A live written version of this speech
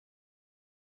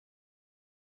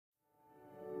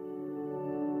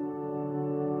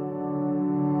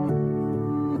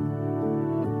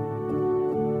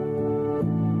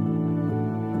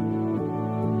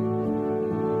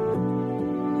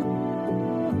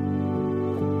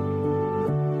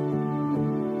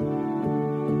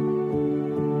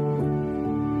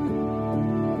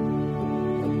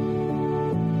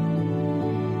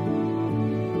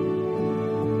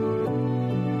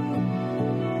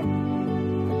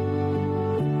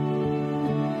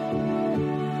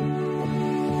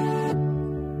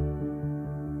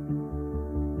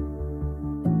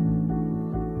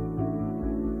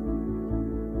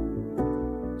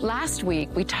Last week,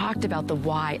 we talked about the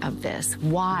why of this,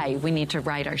 why we need to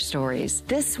write our stories.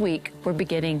 This week, we're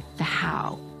beginning the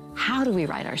how. How do we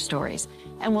write our stories?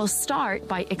 And we'll start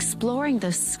by exploring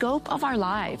the scope of our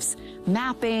lives,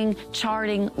 mapping,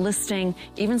 charting, listing,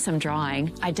 even some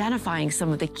drawing, identifying some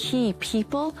of the key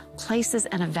people, places,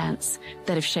 and events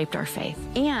that have shaped our faith.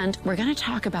 And we're going to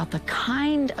talk about the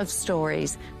kind of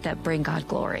stories that bring God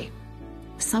glory.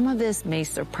 Some of this may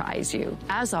surprise you.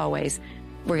 As always,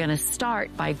 we're going to start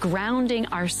by grounding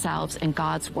ourselves in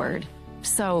God's Word.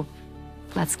 So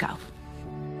let's go.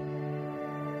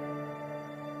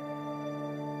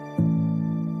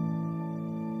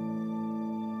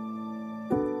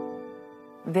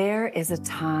 There is a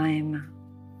time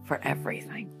for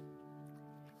everything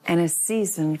and a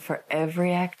season for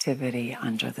every activity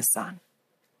under the sun.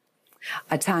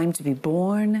 A time to be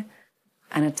born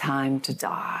and a time to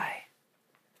die.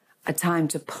 A time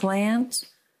to plant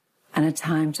and a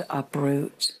time to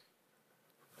uproot.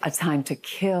 A time to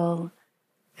kill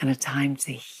and a time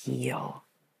to heal.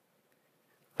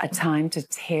 A time to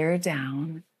tear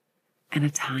down and a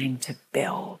time to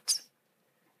build.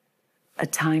 A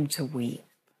time to weep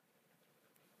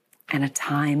and a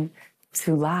time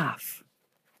to laugh,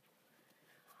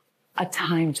 a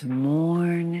time to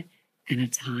mourn and a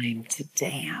time to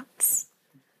dance,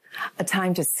 a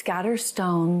time to scatter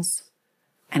stones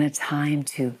and a time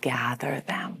to gather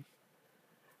them,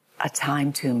 a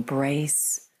time to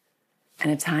embrace and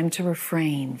a time to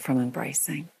refrain from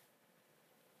embracing,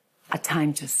 a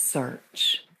time to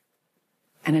search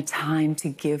and a time to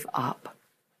give up,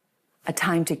 a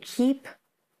time to keep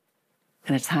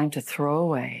and a time to throw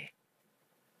away,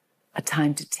 a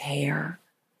time to tear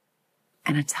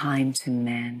and a time to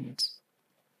mend,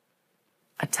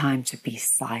 a time to be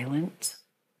silent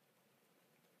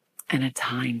and a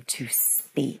time to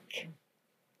speak,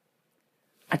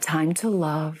 a time to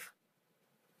love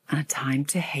and a time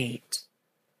to hate,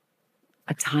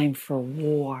 a time for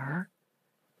war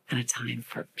and a time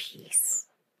for peace.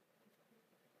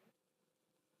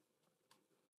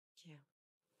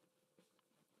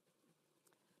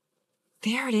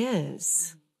 There it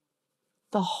is.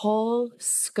 The whole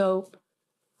scope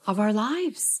of our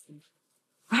lives.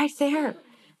 Right there.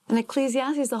 In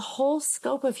Ecclesiastes, the whole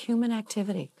scope of human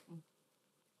activity.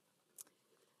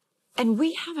 And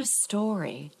we have a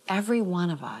story, every one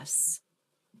of us,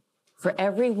 for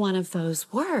every one of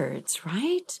those words,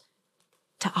 right?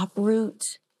 To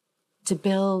uproot, to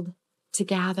build, to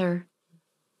gather,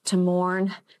 to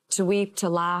mourn, to weep, to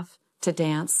laugh, to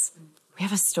dance. We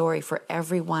have a story for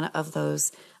every one of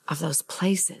those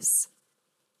places.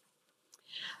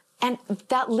 And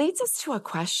that leads us to a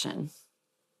question.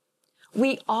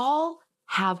 We all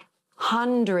have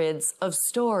hundreds of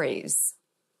stories,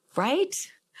 right?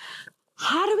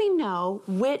 How do we know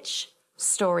which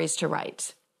stories to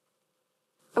write?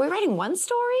 Are we writing one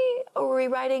story or are we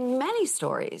writing many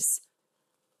stories?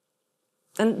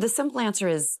 And the simple answer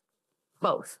is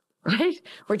both, right?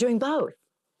 We're doing both.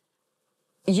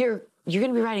 You're going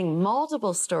to be writing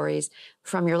multiple stories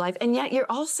from your life, and yet you're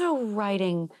also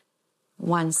writing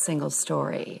one single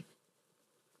story.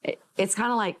 It's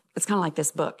kind of like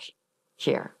this book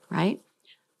here, right?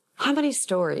 How many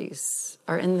stories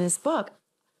are in this book?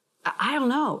 I don't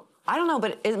know,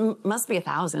 but it must be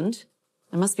 1,000.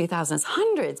 It must be 1,000. It's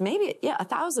hundreds, maybe,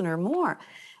 1,000 or more.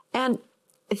 And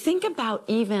think about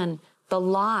even the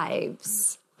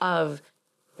lives of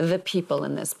the people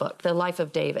in this book, the life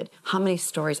of David. How many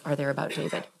stories are there about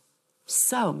David?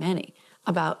 So many.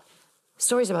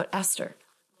 Stories about Esther,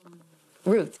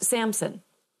 Ruth, Samson,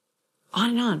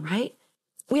 on and on, right?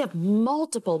 We have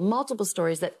multiple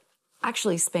stories that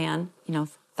actually span,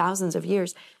 thousands of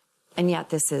years. And yet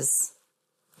this is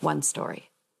one story,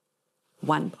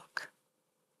 one book.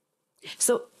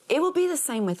 So it will be the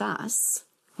same with us,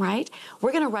 right?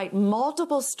 We're going to write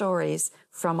multiple stories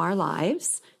from our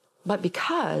lives, but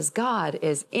because God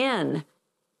is in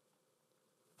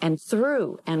and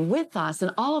through and with us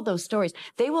and all of those stories,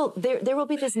 there will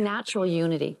be this natural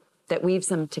unity that weaves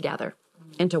them together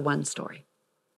into one story.